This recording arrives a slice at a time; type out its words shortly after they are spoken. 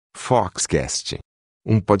FHOXCast,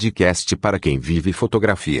 um podcast para quem vive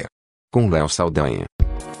fotografia, com Léo Saldanha.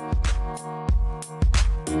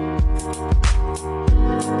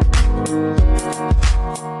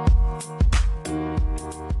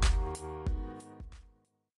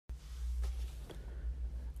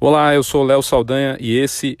 Olá, eu sou o Léo Saldanha e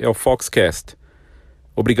esse é o FHOXCast.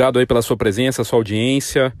 Obrigado aí pela sua presença, sua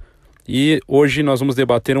audiência. E hoje nós vamos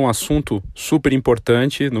debater um assunto super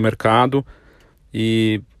importante no mercado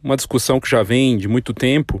e uma discussão que já vem de muito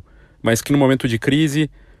tempo, mas que no momento de crise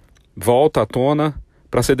volta à tona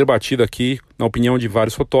para ser debatida aqui na opinião de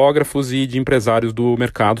vários fotógrafos e de empresários do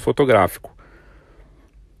mercado fotográfico.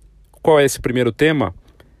 Qual é esse primeiro tema?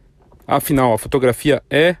 Afinal, a fotografia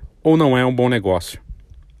é ou não é um bom negócio?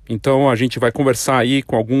 Então a gente vai conversar aí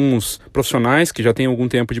com alguns profissionais que já têm algum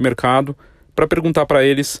tempo de mercado para perguntar para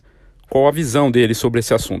eles qual a visão deles sobre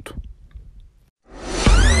esse assunto.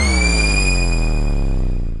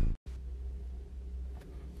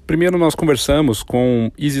 Primeiro nós conversamos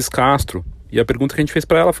com Isis Castro e a pergunta que a gente fez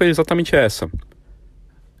para ela foi exatamente essa.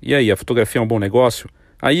 E aí, a fotografia é um bom negócio?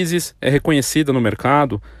 A Isis é reconhecida no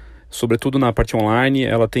mercado, sobretudo na parte online,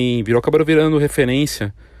 ela acabou virando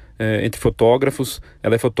referência entre fotógrafos.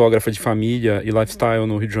 Ela é fotógrafa de família e lifestyle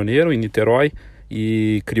no Rio de Janeiro, em Niterói,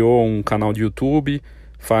 e criou um canal de YouTube,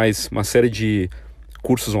 faz uma série de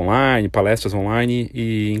cursos online, palestras online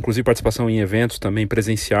e inclusive participação em eventos também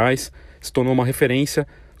presenciais, se tornou uma referência.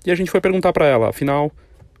 E a gente foi perguntar para ela, afinal,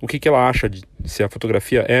 o que ela acha de se a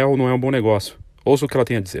fotografia é ou não é um bom negócio. Ouça o que ela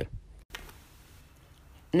tem a dizer.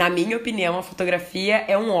 Na minha opinião, a fotografia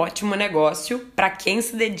é um ótimo negócio para quem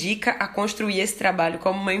se dedica a construir esse trabalho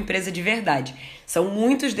como uma empresa de verdade. São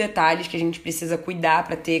muitos detalhes que a gente precisa cuidar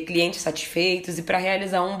para ter clientes satisfeitos e para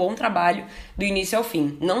realizar um bom trabalho do início ao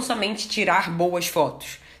fim. Não somente tirar boas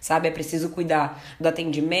fotos, sabe? É preciso cuidar do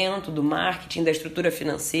atendimento, do marketing, da estrutura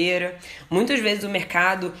financeira. Muitas vezes o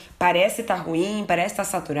mercado parece estar ruim, parece estar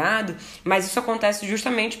saturado, mas isso acontece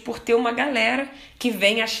justamente por ter uma galera que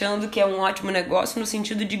vem achando que é um ótimo negócio no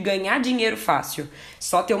sentido de ganhar dinheiro fácil.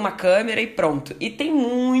 Só ter uma câmera e pronto. E tem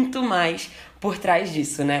muito mais por trás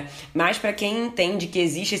disso, né? Mas para quem entende que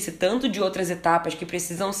existe esse tanto de outras etapas que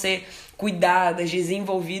precisam ser cuidadas,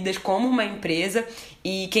 desenvolvidas como uma empresa,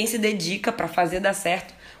 e quem se dedica para fazer dar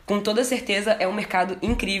certo, com toda certeza é um mercado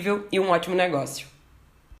incrível e um ótimo negócio.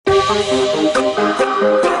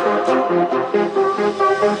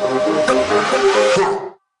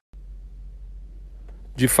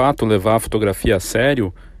 De fato, levar a fotografia a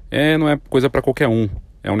sério não é coisa para qualquer um.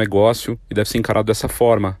 É um negócio e deve ser encarado dessa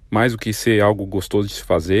forma, mais do que ser algo gostoso de se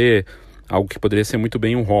fazer, algo que poderia ser muito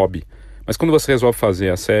bem um hobby. Mas quando você resolve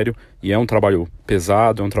fazer a sério, e é um trabalho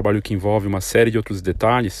pesado, é um trabalho que envolve uma série de outros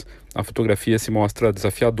detalhes, a fotografia se mostra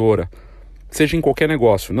desafiadora. Seja em qualquer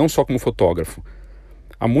negócio, não só como fotógrafo.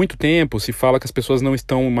 Há muito tempo se fala que as pessoas não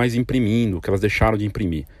estão mais imprimindo, que elas deixaram de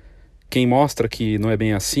imprimir. Quem mostra que não é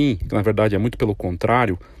bem assim, que na verdade é muito pelo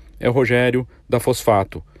contrário, é o Rogério da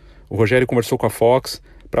Fosfato. O Rogério conversou com a Fhox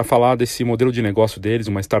para falar desse modelo de negócio deles,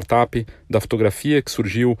 uma startup da fotografia que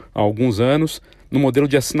surgiu há alguns anos, no modelo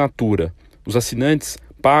de assinatura. Os assinantes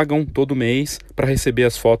pagam todo mês para receber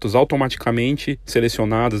as fotos automaticamente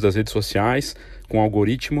selecionadas das redes sociais, com um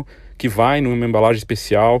algoritmo que vai numa embalagem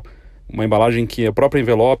especial, uma embalagem que o próprio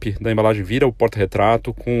envelope da embalagem vira o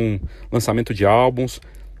porta-retrato, com lançamento de álbuns.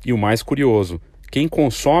 E o mais curioso, quem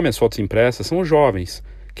consome as fotos impressas são os jovens,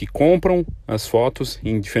 que compram as fotos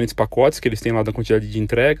em diferentes pacotes que eles têm lá da quantidade de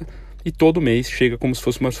entrega e todo mês chega como se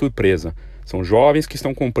fosse uma surpresa. São jovens que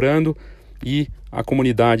estão comprando e a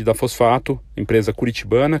comunidade da Fosfato, empresa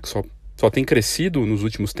curitibana, que só tem crescido nos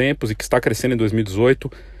últimos tempos e que está crescendo em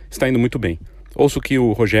 2018, está indo muito bem. Ouça o que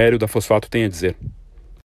o Rogério da Fosfato tem a dizer.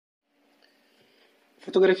 A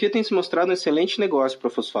fotografia tem se mostrado um excelente negócio para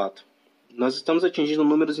a Fosfato. Nós estamos atingindo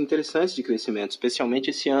números interessantes de crescimento, especialmente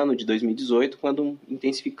esse ano de 2018, quando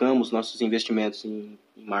intensificamos nossos investimentos em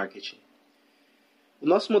marketing. O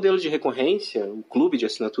nosso modelo de recorrência, o clube de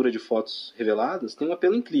assinatura de fotos reveladas, tem um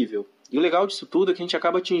apelo incrível. E o legal disso tudo é que a gente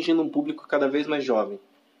acaba atingindo um público cada vez mais jovem,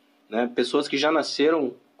 né? Pessoas que já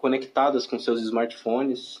nasceram conectadas com seus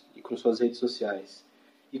smartphones e com suas redes sociais.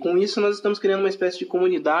 E com isso nós estamos criando uma espécie de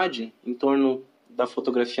comunidade em torno da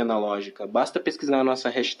fotografia analógica. Basta pesquisar a nossa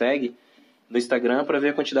hashtag no Instagram para ver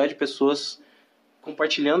a quantidade de pessoas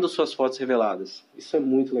compartilhando suas fotos reveladas. Isso é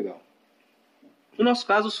muito legal. No nosso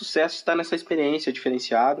caso, o sucesso está nessa experiência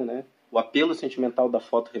diferenciada, né? O apelo sentimental da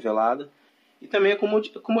foto revelada e também a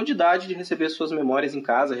comodidade de receber suas memórias em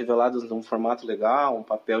casa, reveladas num formato legal, um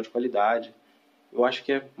papel de qualidade. Eu acho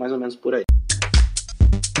que é mais ou menos por aí.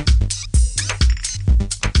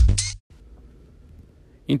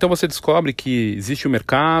 Então você descobre que existe o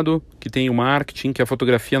mercado, que tem o marketing, que a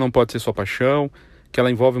fotografia não pode ser sua paixão, que ela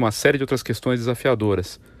envolve uma série de outras questões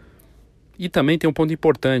desafiadoras. E também tem um ponto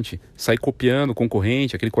importante, sair copiando o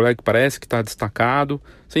concorrente, aquele colega que parece que está destacado,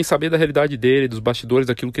 sem saber da realidade dele, dos bastidores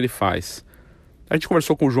daquilo que ele faz. A gente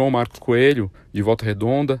conversou com o João Marcos Coelho, de Volta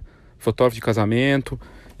Redonda, fotógrafo de casamento,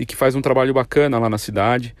 e que faz um trabalho bacana lá na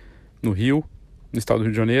cidade, no Rio, no estado do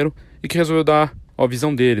Rio de Janeiro, e que resolveu dar a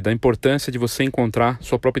visão dele, da importância de você encontrar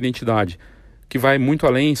sua própria identidade, que vai muito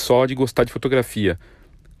além só de gostar de fotografia.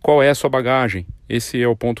 Qual é a sua bagagem? Esse é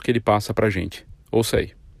o ponto que ele passa pra gente. Ouça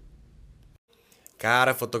aí.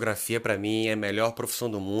 Cara, fotografia pra mim é a melhor profissão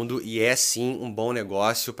do mundo e é sim um bom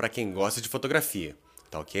negócio pra quem gosta de fotografia,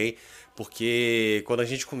 tá ok? Porque quando a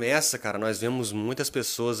gente começa, cara, nós vemos muitas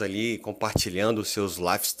pessoas ali compartilhando os seus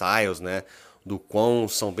lifestyles, né? Do quão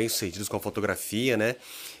são bem-sucedidos com a fotografia, né?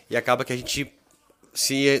 E acaba que a gente,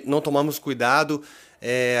 se não tomarmos cuidado,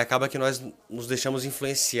 acaba que nós nos deixamos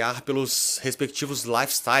influenciar pelos respectivos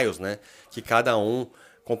lifestyles, né? Que cada um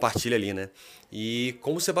compartilha ali, né? E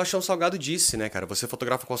como o Sebastião Salgado disse, né, cara? Você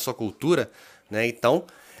fotografa com a sua cultura, né? Então,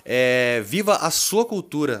 viva a sua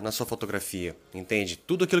cultura na sua fotografia, entende?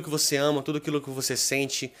 Tudo aquilo que você ama, tudo aquilo que você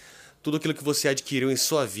sente, tudo aquilo que você adquiriu em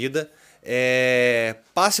sua vida,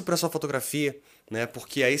 passe para a sua fotografia, né?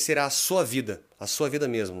 Porque aí será a sua vida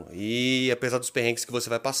mesmo. E apesar dos perrengues que você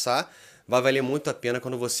vai passar, vai valer muito a pena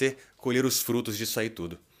quando você colher os frutos disso aí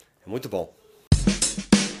tudo. É muito bom.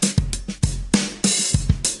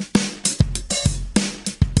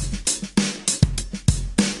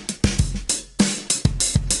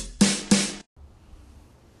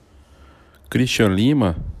 Christian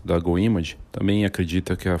Lima, da GoImage, também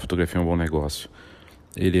acredita que a fotografia é um bom negócio.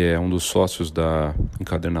 Ele é um dos sócios da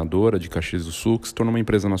encadernadora de Caxias do Sul, que se tornou uma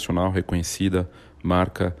empresa nacional reconhecida,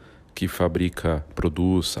 marca que fabrica,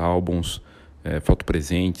 produz álbuns,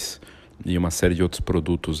 fotopresentes e uma série de outros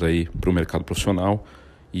produtos aí para o mercado profissional,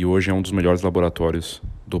 e hoje é um dos melhores laboratórios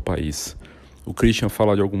do país. O Christian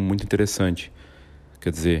fala de algo muito interessante,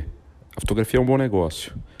 quer dizer, a fotografia é um bom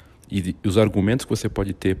negócio. E os argumentos que você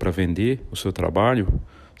pode ter para vender o seu trabalho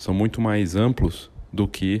são muito mais amplos do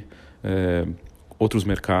que outros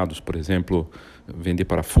mercados. Por exemplo, vender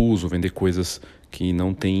parafuso, vender coisas que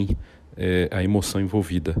não têm a emoção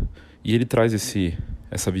envolvida. E ele traz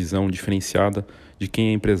essa visão diferenciada de quem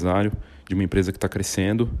é empresário, de uma empresa que está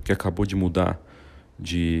crescendo, que acabou de mudar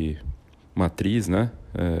de matriz, né,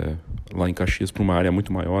 lá em Caxias, para uma área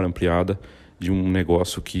muito maior, ampliada, de um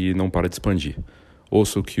negócio que não para de expandir.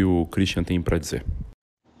 Ouça o que o Christian tem para dizer.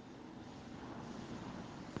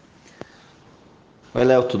 Oi,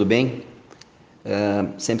 Léo, tudo bem?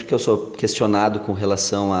 Sempre que eu sou questionado com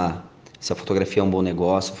relação a se a fotografia é um bom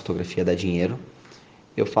negócio, a fotografia dá dinheiro,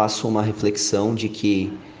 eu faço uma reflexão de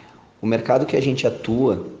que o mercado que a gente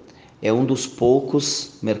atua é um dos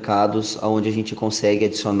poucos mercados onde a gente consegue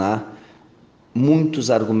adicionar muitos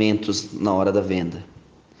argumentos na hora da venda.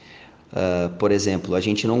 Por exemplo, a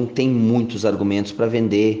gente não tem muitos argumentos para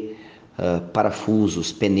vender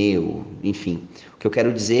parafusos, pneu, enfim. O que eu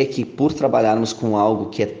quero dizer é que por trabalharmos com algo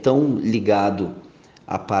que é tão ligado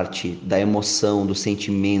à parte da emoção, do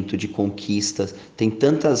sentimento, de conquistas, tem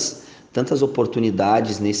tantas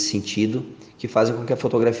oportunidades nesse sentido que fazem com que a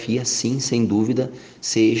fotografia, sim, sem dúvida,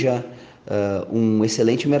 seja um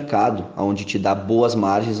excelente mercado, onde te dá boas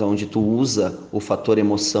margens, onde tu usa o fator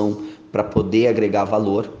emoção para poder agregar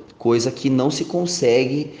valor, coisa que não se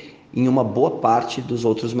consegue em uma boa parte dos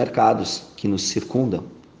outros mercados que nos circundam,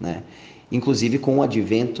 né? Inclusive, com o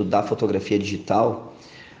advento da fotografia digital,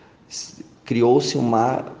 criou-se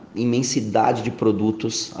uma imensidade de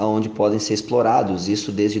produtos onde podem ser explorados,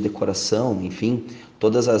 isso desde decoração, enfim,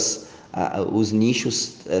 os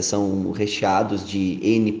nichos são recheados de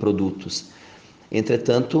N produtos.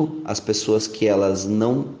 Entretanto, as pessoas que elas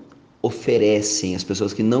não oferecem, as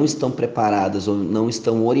pessoas que não estão preparadas ou não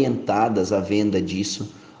estão orientadas à venda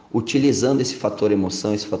disso, utilizando esse fator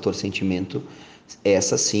emoção, esse fator sentimento,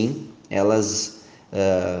 essas sim, elas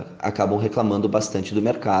acabam reclamando bastante do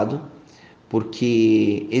mercado,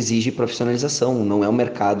 porque exige profissionalização, não é um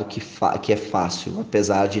mercado que é fácil,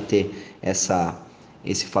 apesar de ter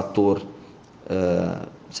esse fator,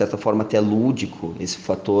 de certa forma até lúdico, esse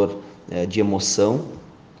fator de emoção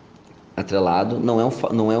atrelado,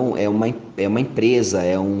 é uma empresa,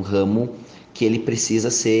 é um ramo que ele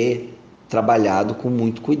precisa ser trabalhado com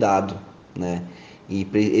muito cuidado, né? E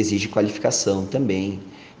exige qualificação também.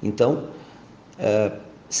 Então,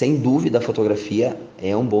 sem dúvida, a fotografia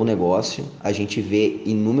é um bom negócio. A gente vê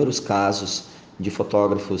inúmeros casos de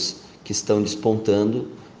fotógrafos que estão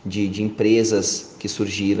despontando, de empresas que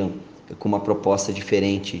surgiram com uma proposta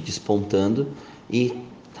diferente, despontando, e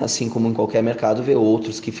assim como em qualquer mercado, vê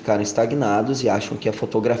outros que ficaram estagnados e acham que a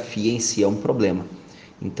fotografia em si é um problema.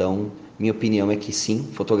 Então, minha opinião é que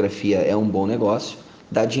sim, fotografia é um bom negócio,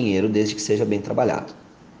 dá dinheiro desde que seja bem trabalhado.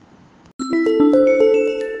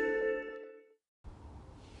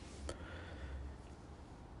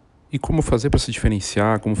 E como fazer para se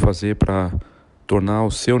diferenciar, como fazer para tornar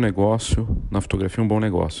o seu negócio na fotografia um bom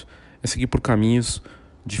negócio? É seguir por caminhos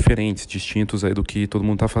diferentes, distintos aí do que todo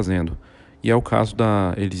mundo está fazendo. E é o caso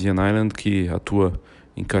da Elysian Island, que atua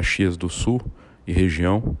em Caxias do Sul e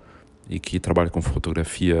região, e que trabalha com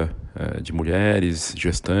fotografia de mulheres,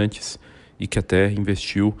 gestantes, e que até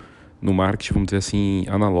investiu no marketing, vamos dizer assim,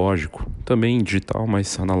 analógico, também digital,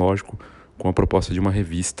 mas analógico, com a proposta de uma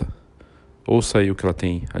revista. Ouça aí o que ela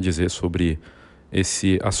tem a dizer sobre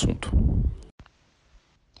esse assunto.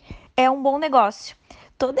 É um bom negócio.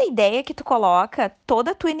 Toda ideia que tu coloca,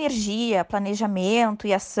 toda a tua energia, planejamento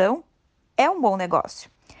e ação é um bom negócio.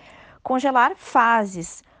 Congelar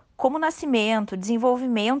fases, como o nascimento,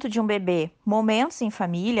 desenvolvimento de um bebê, momentos em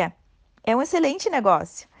família, é um excelente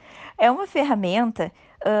negócio. É uma ferramenta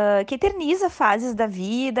que eterniza fases da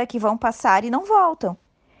vida que vão passar e não voltam.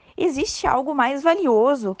 Existe algo mais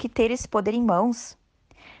valioso que ter esse poder em mãos?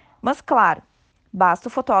 Mas, claro, basta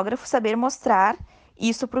o fotógrafo saber mostrar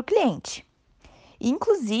isso para o cliente.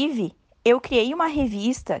 Inclusive, eu criei uma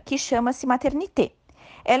revista que chama-se Maternité.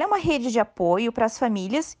 Ela é uma rede de apoio para as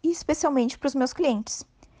famílias e especialmente para os meus clientes.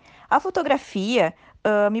 A fotografia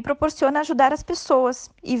me proporciona ajudar as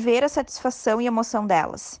pessoas e ver a satisfação e emoção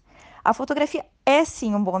delas. A fotografia é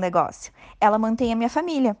sim um bom negócio. Ela mantém a minha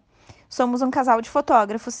família. Somos um casal de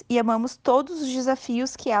fotógrafos e amamos todos os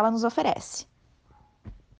desafios que ela nos oferece.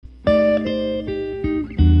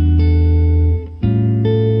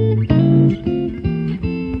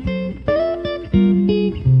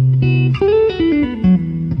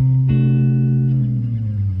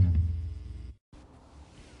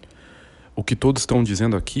 O que todos estão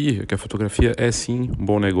dizendo aqui é que a fotografia é sim um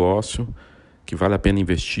bom negócio, que vale a pena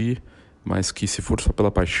investir, mas que se for só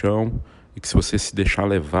pela paixão e que se você se deixar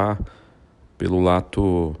levar pelo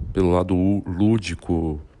lado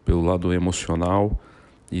lúdico, pelo lado emocional,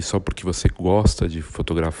 e só porque você gosta de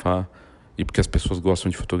fotografar e porque as pessoas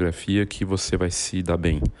gostam de fotografia, que você vai se dar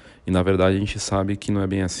bem. E na verdade a gente sabe que não é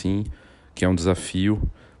bem assim, que é um desafio,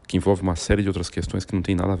 que envolve uma série de outras questões que não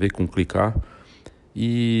tem nada a ver com clicar.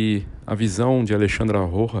 E a visão de Alexandra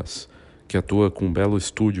Rojas, que atua com um belo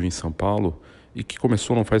estúdio em São Paulo e que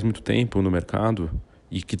começou não faz muito tempo no mercado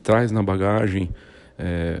e que traz na bagagem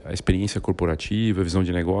a experiência corporativa, a visão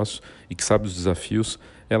de negócio e que sabe os desafios,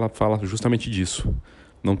 ela fala justamente disso.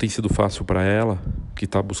 Não tem sido fácil para ela, que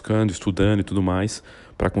está buscando, estudando e tudo mais,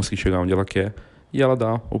 para conseguir chegar onde ela quer, e ela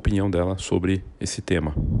dá a opinião dela sobre esse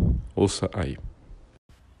tema. Ouça aí.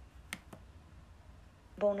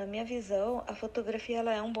 Bom, na minha visão, a fotografia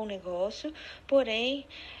ela é um bom negócio, porém,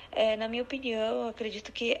 na minha opinião, eu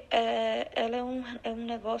acredito que ela é um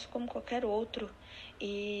negócio como qualquer outro.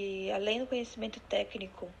 E além do conhecimento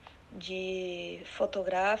técnico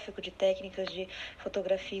fotográfico, de técnicas de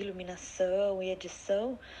fotografia, iluminação e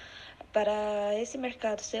edição, para esse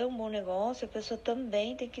mercado ser um bom negócio, a pessoa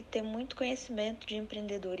também tem que ter muito conhecimento de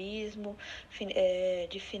empreendedorismo,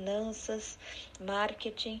 de finanças,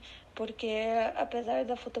 marketing, porque apesar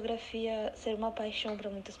da fotografia ser uma paixão para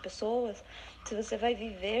muitas pessoas, se você vai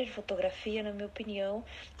viver de fotografia, na minha opinião,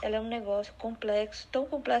 ela é um negócio complexo, tão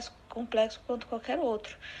complexo quanto qualquer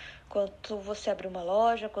outro. Quanto você abrir uma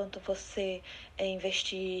loja, quanto você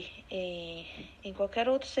investir em qualquer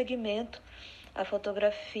outro segmento, a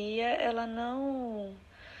fotografia,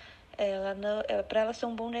 para ela ser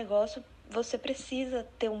um bom negócio, você precisa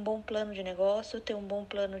ter um bom plano de negócio, ter um bom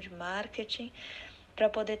plano de marketing para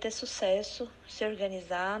poder ter sucesso, ser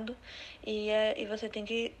organizado e você tem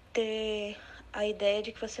que ter a ideia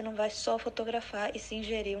de que você não vai só fotografar e sim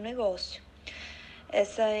gerir o negócio.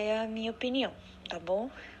 Essa é a minha opinião, tá bom?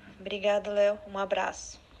 Obrigada, Léo. Um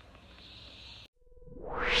abraço.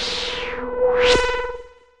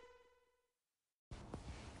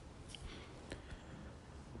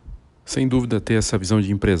 Sem dúvida, ter essa visão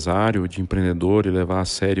de empresário, de empreendedor e levar a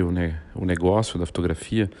sério o negócio da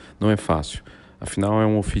fotografia não é fácil. Afinal, é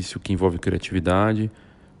um ofício que envolve criatividade,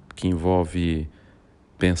 que envolve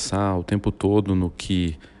pensar o tempo todo no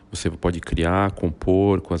que você pode criar,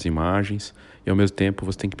 compor com as imagens, e ao mesmo tempo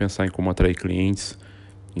você tem que pensar em como atrair clientes,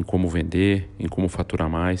 em como vender, em como faturar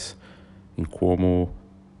mais, em como,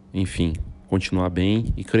 enfim, continuar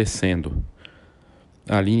bem e crescendo.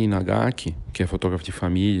 A Aline Nagaki, que é fotógrafa de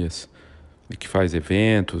famílias, e que faz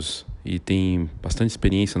eventos e tem bastante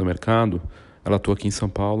experiência no mercado, ela atua aqui em São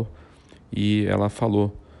Paulo e ela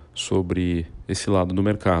falou sobre esse lado do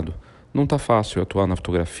mercado. Não está fácil atuar na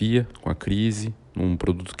fotografia, com a crise, num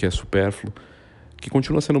produto que é supérfluo, que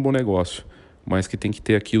continua sendo um bom negócio, mas que tem que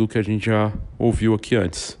ter aquilo que a gente já ouviu aqui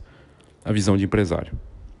antes, a visão de empresário.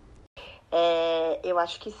 Eu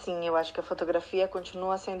acho que sim, eu acho que a fotografia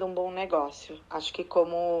continua sendo um bom negócio. Acho que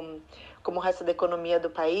como o resto da economia do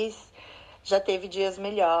país, já teve dias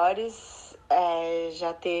melhores,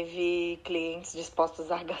 já teve clientes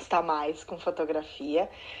dispostos a gastar mais com fotografia,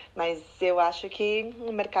 mas eu acho que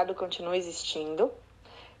o mercado continua existindo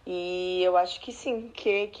e eu acho que sim,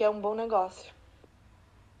 que é um bom negócio.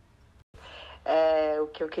 O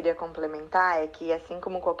que eu queria complementar é que, assim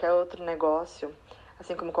como qualquer outro negócio,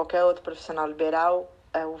 assim como qualquer outro profissional liberal,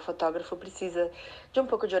 o fotógrafo precisa de um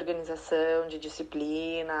pouco de organização, de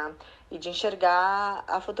disciplina e de enxergar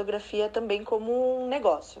a fotografia também como um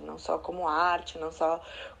negócio, não só como arte, não só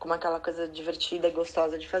como aquela coisa divertida e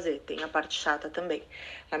gostosa de fazer. Tem a parte chata também.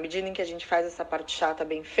 Na medida em que a gente faz essa parte chata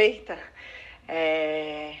bem feita,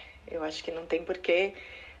 eu acho que não tem porquê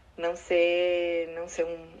não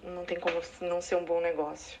tem como não ser um bom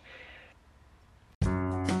negócio.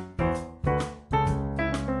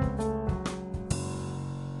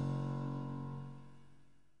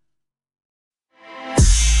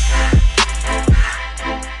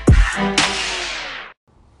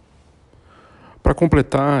 Para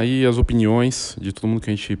completar aí as opiniões de todo mundo que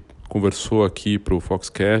a gente conversou aqui para o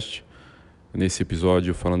FHOXCast, nesse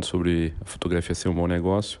episódio falando sobre a fotografia ser um bom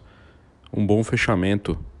negócio, um bom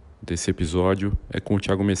fechamento desse episódio é com o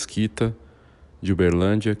Thiago Mesquita, de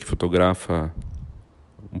Uberlândia, que fotografa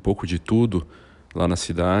um pouco de tudo lá na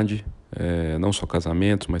cidade, não só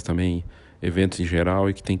casamentos, mas também eventos em geral,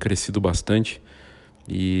 e que tem crescido bastante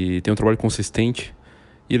e tem um trabalho consistente,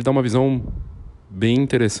 e ele dá uma visão bem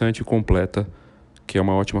interessante e completa, que é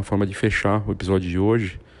uma ótima forma de fechar o episódio de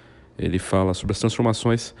hoje. Ele fala sobre as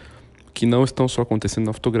transformações que não estão só acontecendo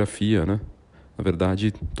na fotografia, né? Na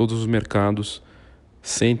verdade, todos os mercados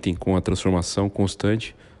sentem com a transformação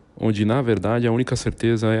constante, onde, na verdade, a única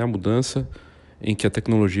certeza é a mudança em que a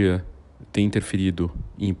tecnologia tem interferido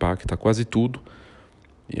e impacta quase tudo,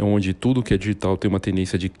 onde tudo que é digital tem uma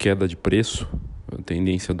tendência de queda de preço. A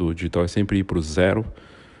tendência do digital é sempre ir para o zero.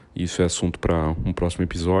 Isso é assunto para um próximo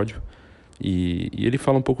episódio. E ele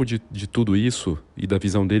fala um pouco de tudo isso e da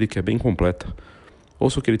visão dele, que é bem completa.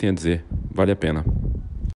 Ouça o que ele tem a dizer, vale a pena.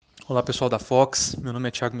 Olá pessoal da Fhox, meu nome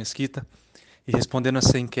é Thiago Mesquita e respondendo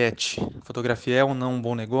essa enquete, fotografia é ou não um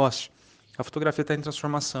bom negócio? A fotografia está em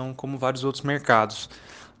transformação, como vários outros mercados,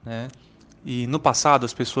 né? E no passado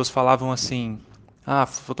as pessoas falavam assim, a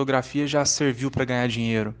fotografia já serviu para ganhar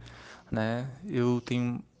dinheiro, né? Eu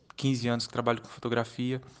tenho 15 anos que trabalho com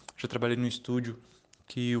fotografia, já trabalhei num estúdio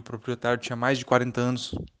que o proprietário tinha mais de 40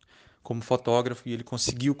 anos como fotógrafo e ele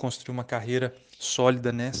conseguiu construir uma carreira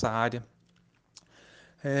sólida nessa área.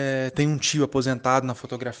 Tem um tio aposentado na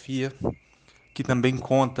fotografia que também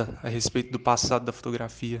conta a respeito do passado da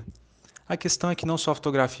fotografia. A questão é que não só a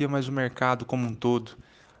fotografia, mas o mercado como um todo,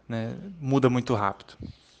 né, muda muito rápido.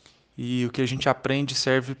 E o que a gente aprende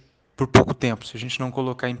serve por pouco tempo. Se a gente não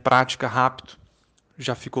colocar em prática rápido,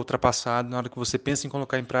 já ficou ultrapassado. Na hora que você pensa em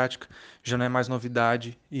colocar em prática, já não é mais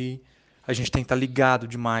novidade e a gente tem que estar ligado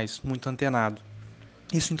demais, muito antenado.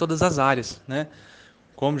 Isso em todas as áreas, né?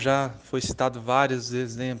 Como já foi citado várias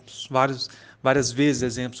vezes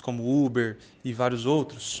exemplos como Uber e vários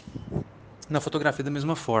outros, na fotografia da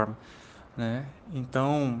mesma forma, né?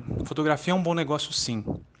 Então, fotografia é um bom negócio sim,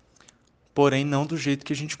 porém não do jeito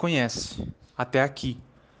que a gente conhece, até aqui,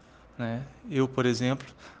 né? Eu, por exemplo,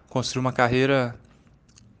 construí uma carreira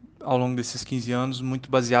ao longo desses 15 anos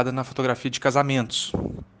muito baseada na fotografia de casamentos.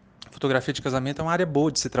 Fotografia de casamento é uma área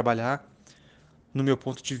boa de se trabalhar, no meu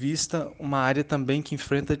ponto de vista, uma área também que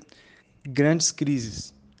enfrenta grandes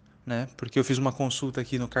crises, né? Porque eu fiz uma consulta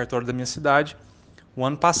aqui no cartório da minha cidade o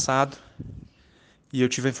ano passado e eu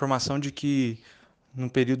tive a informação de que num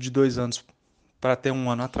período de 2 anos para até um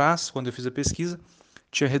ano atrás, quando eu fiz a pesquisa,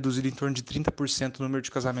 tinha reduzido em torno de 30% o número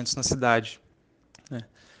de casamentos na cidade, né?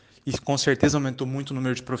 E com certeza aumentou muito o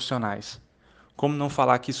número de profissionais. Como não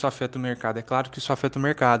falar que isso afeta o mercado? É claro que isso afeta o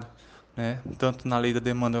mercado, né? Tanto na lei da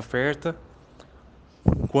demanda e oferta,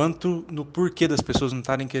 quanto no porquê das pessoas não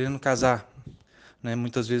estarem querendo casar, né?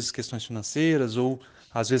 Muitas vezes questões financeiras ou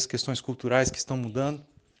às vezes questões culturais que estão mudando.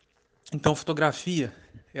 Então, fotografia,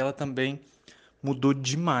 ela também mudou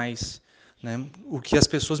demais, né? O que as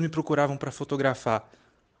pessoas me procuravam para fotografar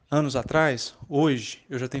anos atrás, hoje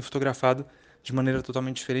eu já tenho fotografado de maneira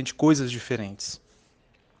totalmente diferente, coisas diferentes.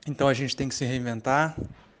 Então a gente tem que se reinventar.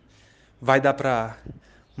 Vai dar para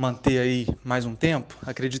manter aí mais um tempo?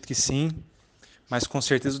 Acredito que sim, mas com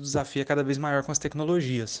certeza o desafio é cada vez maior com as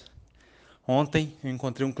tecnologias. Ontem eu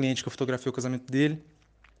encontrei um cliente que eu fotografei o casamento dele.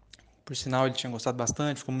 Por sinal, ele tinha gostado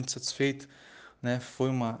bastante, ficou muito satisfeito, né? Foi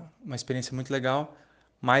uma experiência muito legal.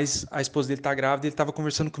 Mas a esposa dele está grávida e ele estava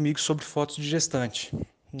conversando comigo sobre fotos de gestante.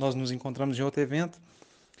 Nós nos encontramos em outro evento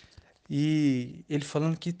e ele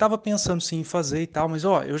falando que estava pensando sim em fazer e tal, mas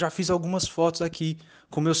eu já fiz algumas fotos aqui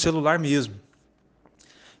com meu celular mesmo.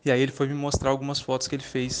 E aí ele foi me mostrar algumas fotos que ele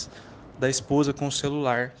fez da esposa com o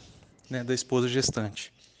celular, né, da esposa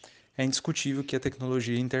gestante. É indiscutível que a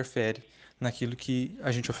tecnologia interfere naquilo que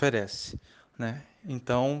a gente oferece, né?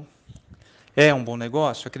 Então, é um bom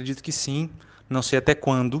negócio? Acredito que sim. Não sei até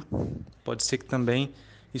quando. Pode ser que também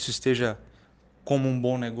isso esteja como um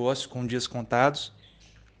bom negócio, com dias contados.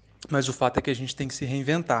 Mas o fato é que a gente tem que se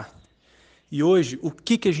reinventar. E hoje, o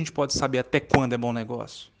que a gente pode saber até quando é bom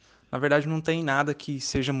negócio? Na verdade, não tem nada que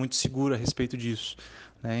seja muito seguro a respeito disso,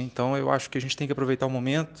 né? Então, eu acho que a gente tem que aproveitar o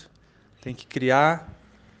momento, tem que criar,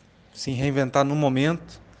 se reinventar no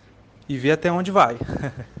momento e ver até onde vai.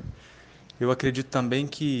 Eu acredito também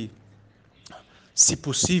que, se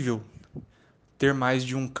possível, ter mais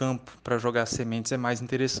de um campo para jogar sementes é mais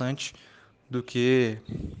interessante do que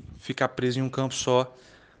ficar preso em um campo só.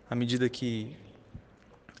 À medida que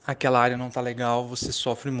aquela área não está legal, você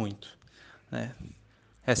sofre muito, né?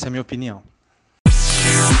 Essa é a minha opinião.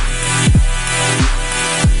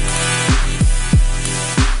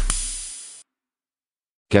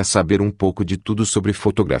 Quer saber um pouco de tudo sobre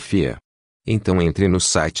fotografia? Então entre no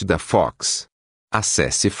site da Fhox.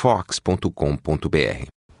 Acesse fhox.com.br.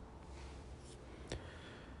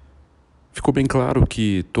 Ficou bem claro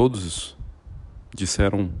que todos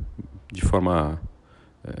disseram de forma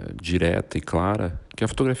direta e clara que a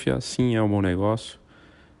fotografia sim é um bom negócio,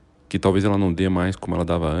 que talvez ela não dê mais como ela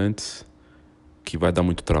dava antes, que vai dar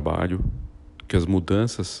muito trabalho, que as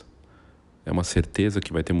mudanças, é uma certeza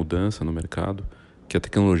que vai ter mudança no mercado, que a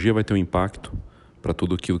tecnologia vai ter um impacto para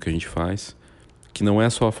tudo aquilo que a gente faz, que não é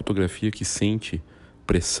só a fotografia que sente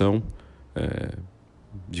pressão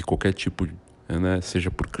de qualquer tipo, né?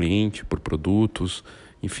 Seja por cliente, por produtos,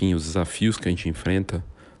 enfim, os desafios que a gente enfrenta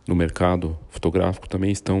no mercado fotográfico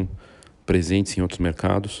também estão presentes em outros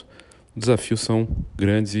mercados. Os desafios são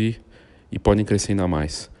grandes e podem crescer ainda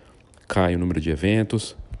mais. Cai o número de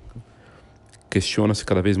eventos, questiona-se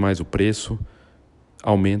cada vez mais o preço,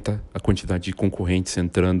 aumenta a quantidade de concorrentes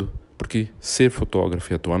entrando, porque ser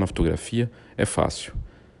fotógrafo e atuar na fotografia é fácil.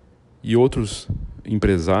 E outros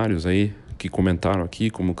empresários aí que comentaram aqui,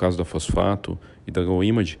 como o caso da Fosfato e da Go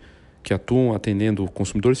Image, que atuam atendendo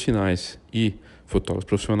consumidores finais e fotógrafos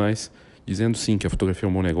profissionais, dizendo sim que a fotografia é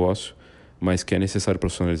um bom negócio, mas que é necessário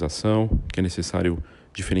profissionalização, que é necessário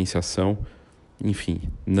diferenciação. Enfim,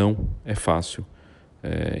 não é fácil,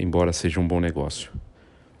 embora seja um bom negócio.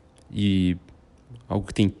 E algo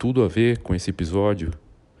que tem tudo a ver com esse episódio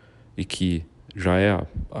e que já é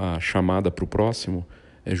a chamada para o próximo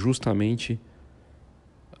é justamente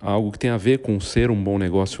algo que tem a ver com ser um bom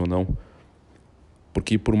negócio ou não.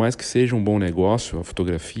 Porque por mais que seja um bom negócio a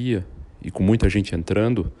fotografia, e com muita gente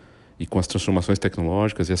entrando, e com as transformações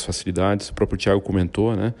tecnológicas e as facilidades, o próprio Thiago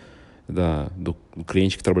comentou, né, do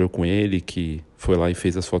cliente que trabalhou com ele, que foi lá e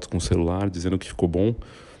fez as fotos com o celular, dizendo que ficou bom.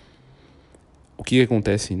 O que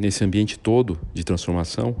acontece nesse ambiente todo de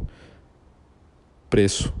transformação?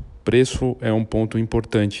 Preço. Preço é um ponto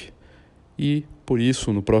importante. E, por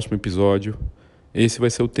isso, no próximo episódio, esse vai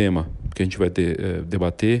ser o tema que a gente vai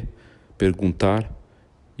debater, perguntar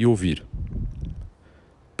e ouvir.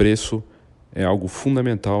 Preço é algo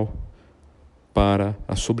fundamental para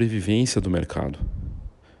a sobrevivência do mercado.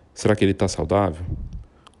 Será que ele está saudável?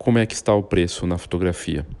 Como é que está o preço na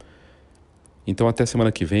fotografia? Então, até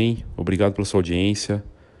semana que vem. Obrigado pela sua audiência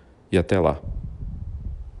e até lá.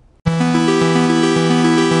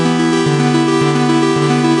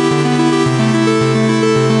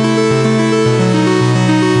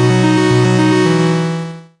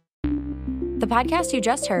 The podcast you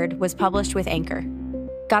just heard was published with Anchor.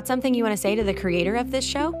 Got something you want to say to the creator of this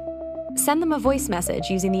show? Send them a voice message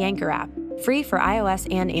using the Anchor app, free for iOS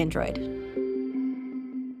and Android.